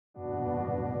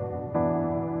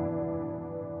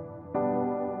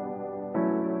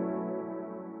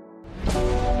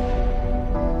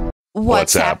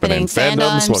What's happening,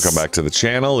 fandoms? Welcome back to the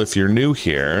channel. If you're new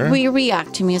here, we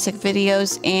react to music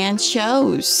videos and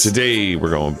shows. Today we're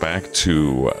going back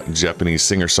to Japanese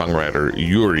singer-songwriter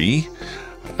Yuuri,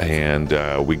 and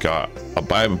we got a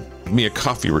buy me a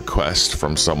coffee request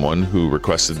from someone who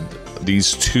requested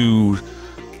these two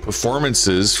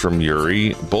performances from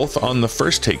Yuuri, both on the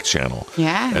First Take channel.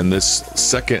 Yeah. And this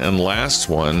second and last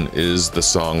one is the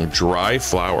song Dry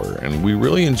Flower, and we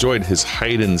really enjoyed his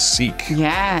Hide and Seek,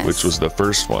 yes, which was the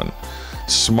first one.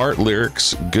 Smart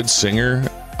lyrics, good singer.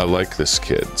 I like this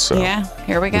kid. So yeah,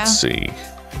 here we go. Let's see.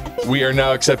 We are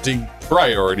now accepting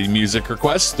priority music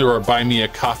requests through our Buy Me a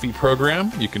Coffee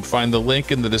program. You can find the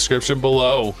link in the description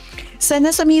below. Send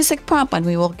us a music prompt and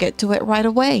we will get to it right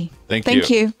away. Thank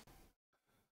you.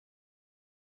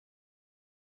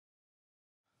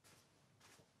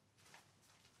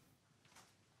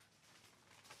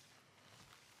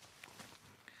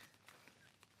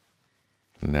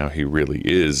 Now he really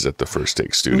is at the First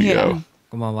Take studio.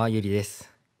 こんばんは、ゆりです。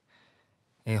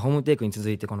ホームテイクに続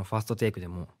いてこのファーストテイクで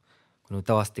もこの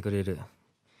歌わせてくれる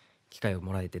機会を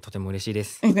もらえてとても嬉しいで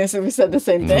す。この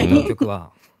曲は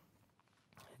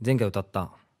前回歌った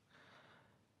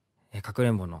かくれ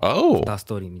んぼのアフタース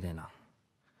トーリーみたいな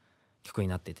曲に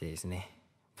なっててですね、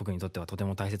僕にとってはとて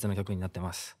も大切な曲になって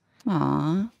ます。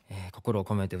心を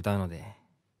込めて歌うので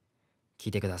聴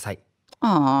いてください。ド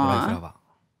ライフラワー。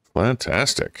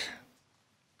Fantastic.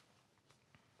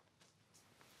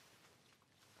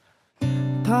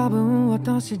 多分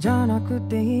私じゃなく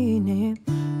ていいね、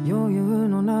余裕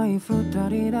のない二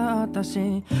人だった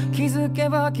し、気づけ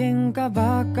ば喧嘩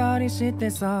ばっかりして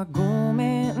さ、ご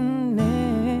めん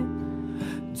ね。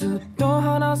ずっと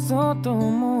話そうと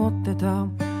思ってた、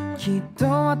きっと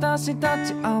私た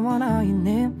ち合わない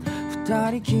ね。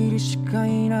二人きりしか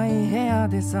いない部屋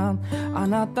でさ、あ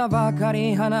なたばか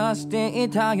り話してい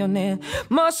たよね。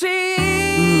もし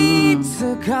い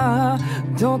つか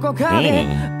どこかで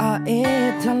会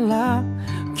えたら、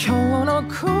今日の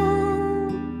こ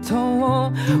と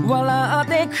を笑っ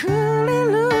てくれ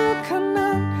るか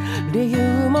な。理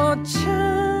由もち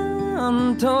ゃ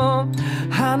んと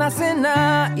話せ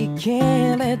ないけ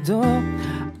れど、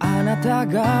あなた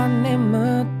が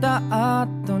眠った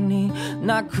後に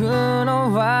泣く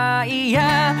のは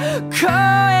嫌。声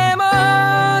も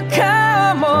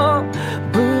顔も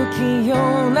不器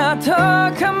用なと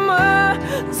かも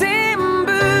全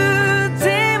部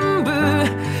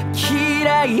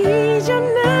嫌いじゃな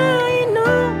いの。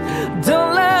ド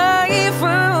ライフ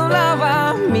ラ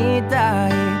ワーみた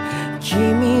い。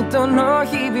君との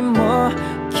日々も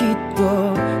きっ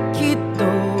と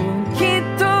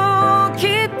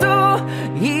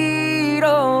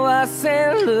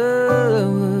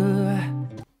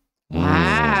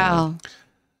Wow.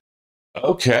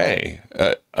 Okay.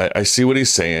 I see what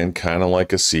he's saying, kind of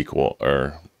like a sequel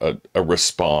or a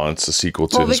response, a sequel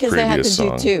to his previous song.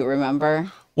 Well, because they had to do two,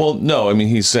 remember? Well, no, I mean,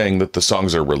 he's saying that the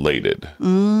songs are related,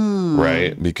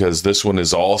 right? Because this one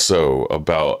is also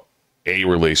about a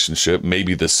relationship,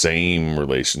 maybe the same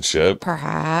relationship.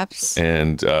 Perhaps.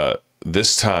 And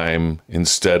this time,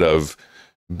 instead of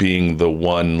being the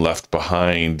one left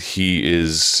behind, he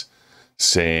is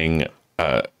saying,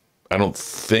 I don't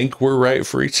think we're right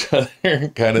for each other,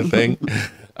 kind of thing.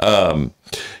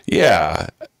 Yeah,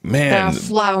 man. The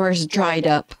flowers dried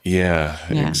up. Yeah,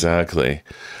 exactly.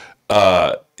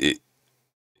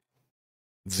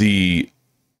 The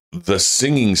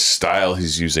singing style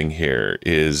he's using here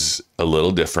is a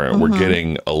little different. We're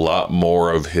getting a lot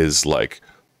more of his like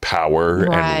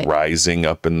power and rising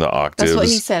up in the octaves. That's what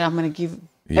he said. I'm going to give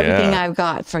everything I've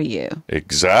got for you.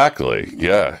 Exactly.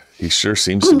 Yeah, he sure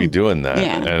seems to be doing that,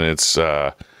 and it's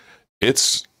a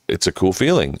cool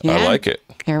feeling. I like it.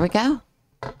 Here we go.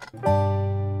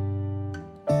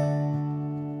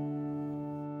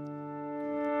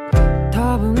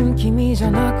 多分君じ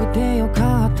ゃなくてよ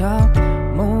かった。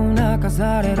もう泣か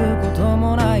されること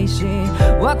もないし、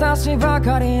私ば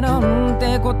かりなん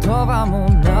て言葉も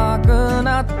なく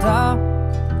なった。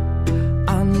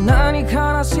あんなに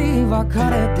悲しい別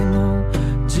れても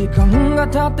時間が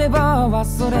経てば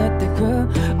忘れてく。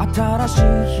新し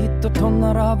い人と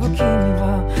並ぶ君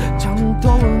はちゃん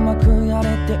とうまくやれ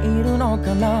ているの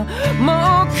かな。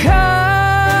もう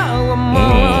顔も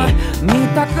見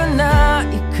たくない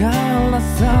から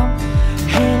さ、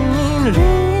変に連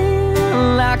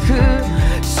絡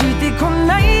してこ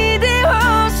ないでほ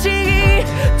しい。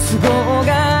都合が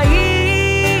い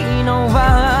いの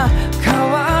は変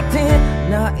わって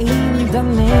ないんだ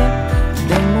ね。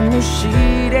でも無視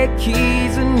でき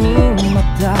ずにま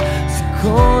た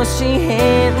少し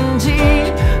返事。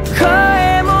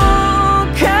声も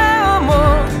顔も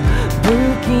不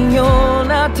器用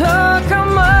なと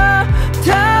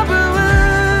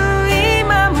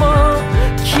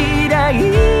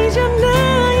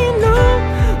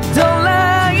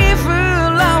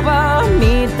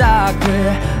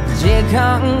時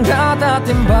間が経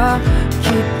てばきっ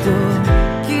と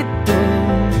きっと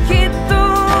きっと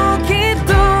きっ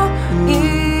と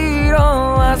色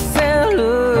あせる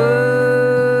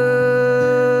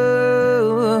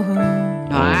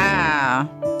Wow.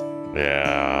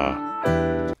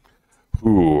 Yeah.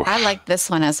 Ooh. I like this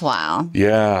one as well.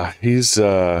 Yeah, he's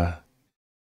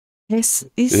He's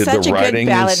the such a good writing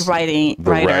ballad is- writing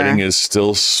the writer. writing is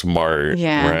still smart,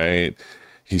 Yeah. right?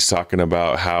 He's talking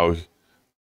about how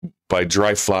by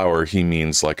dry flower he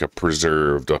means like a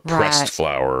preserved, a pressed Right.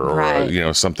 flower, or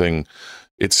Right. something.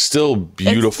 It's still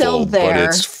beautiful, still but there.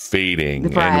 it's fading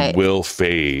Right. and will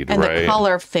fade, And right? the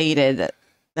color faded.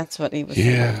 That's what he was saying.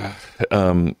 Yeah.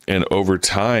 And over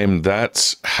time,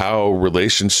 that's how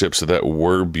relationships that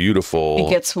were beautiful, It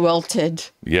gets wilted.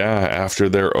 after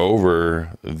they're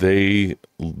over, they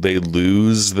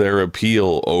lose their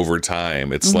appeal over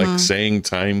time. It's like saying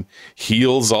time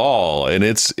heals all, and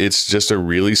it's just a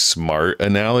really smart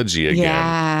analogy again.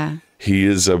 Yeah. He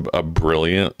is a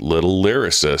brilliant little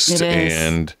lyricist, It is.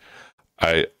 and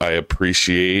I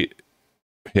appreciate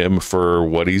him for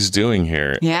what he's doing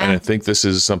here. Yeah. And I think this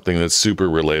is something that's super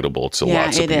relatable to Yeah,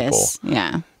 lots of it people. is.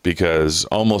 Yeah. Because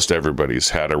almost everybody's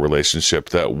had a relationship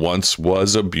that once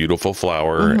was a beautiful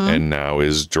flower and now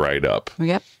is dried up.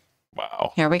 Yep.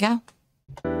 Wow. Here we go.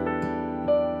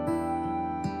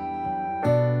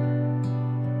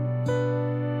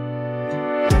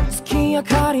 月明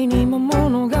かりに魔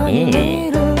物が揺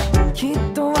れるきっ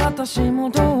と私も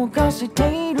どうかし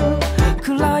ている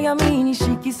暗闇に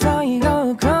色彩が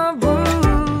浮かぶ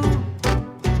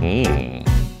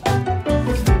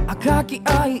赤き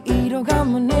愛色が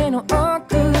胸の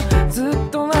奥ずっ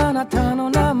とあなたの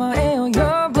名前を呼ぶ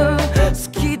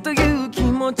好きという気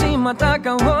持ちまた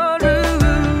変わる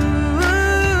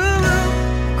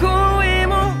声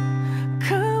も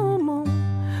顔も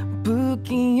不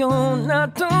器用な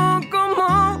とこ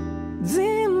も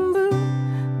全部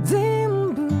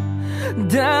全部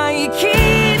大嫌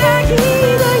いだよ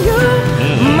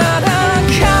まだ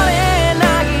枯れな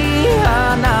い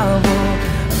花を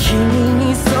君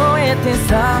に添えて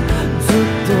さずっ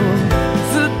と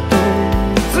ずっと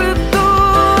ずっと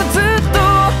ずっと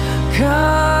抱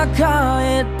え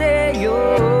てよ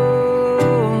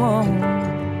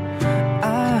ああ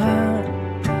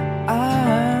あ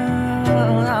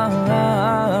あ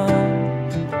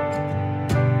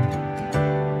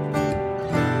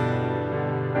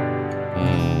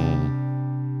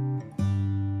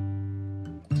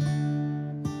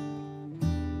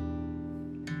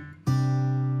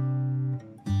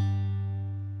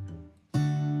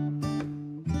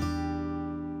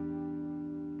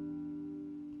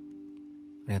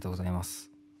ありがとうございます。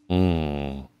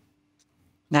 Mm.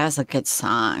 That was a good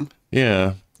song.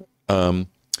 Yeah.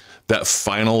 That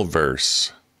final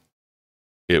verse,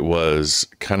 it was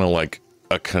kind of like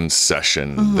a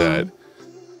concession that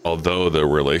although the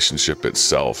relationship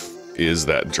itself is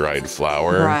that dried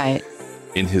flower, Right.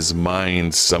 in his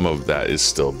mind, some of that is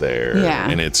still there. Yeah.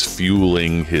 And it's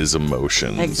fueling his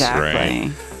emotions. Exactly.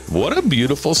 Right? What a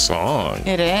beautiful song.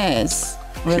 It is.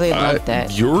 Really loved it.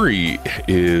 Yuuri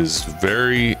is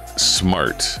very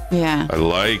smart. Yeah. I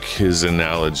like his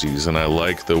analogies and I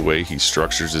like the way he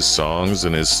structures his songs,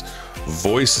 and his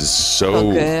voice is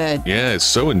so good. Yeah, it's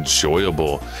so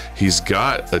enjoyable. He's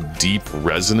got a deep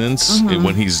resonance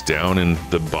when he's down in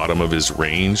the bottom of his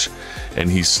range, and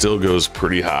he still goes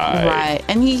pretty high. Right.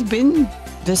 And he's been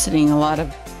visiting a lot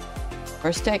of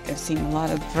First Take. I've seen a lot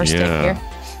of First Take Yeah. here.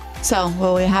 So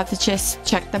we'll have to just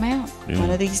check them out one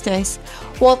of these days.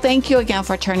 Well, thank you again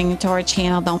for turning into our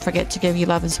channel. Don't forget to give your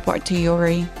love and support to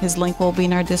Yuuri. His link will be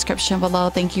in our description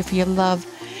below. Thank you for your love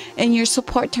and your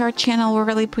support to our channel. We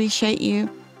really appreciate you.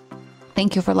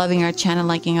 Thank you for loving our channel,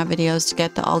 liking our videos to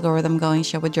get the algorithm going.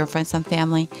 Share with your friends and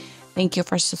family. Thank you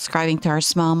for subscribing to our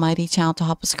small, mighty channel to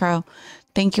help us grow.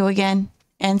 Thank you again,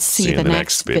 and see you in the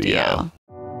next video.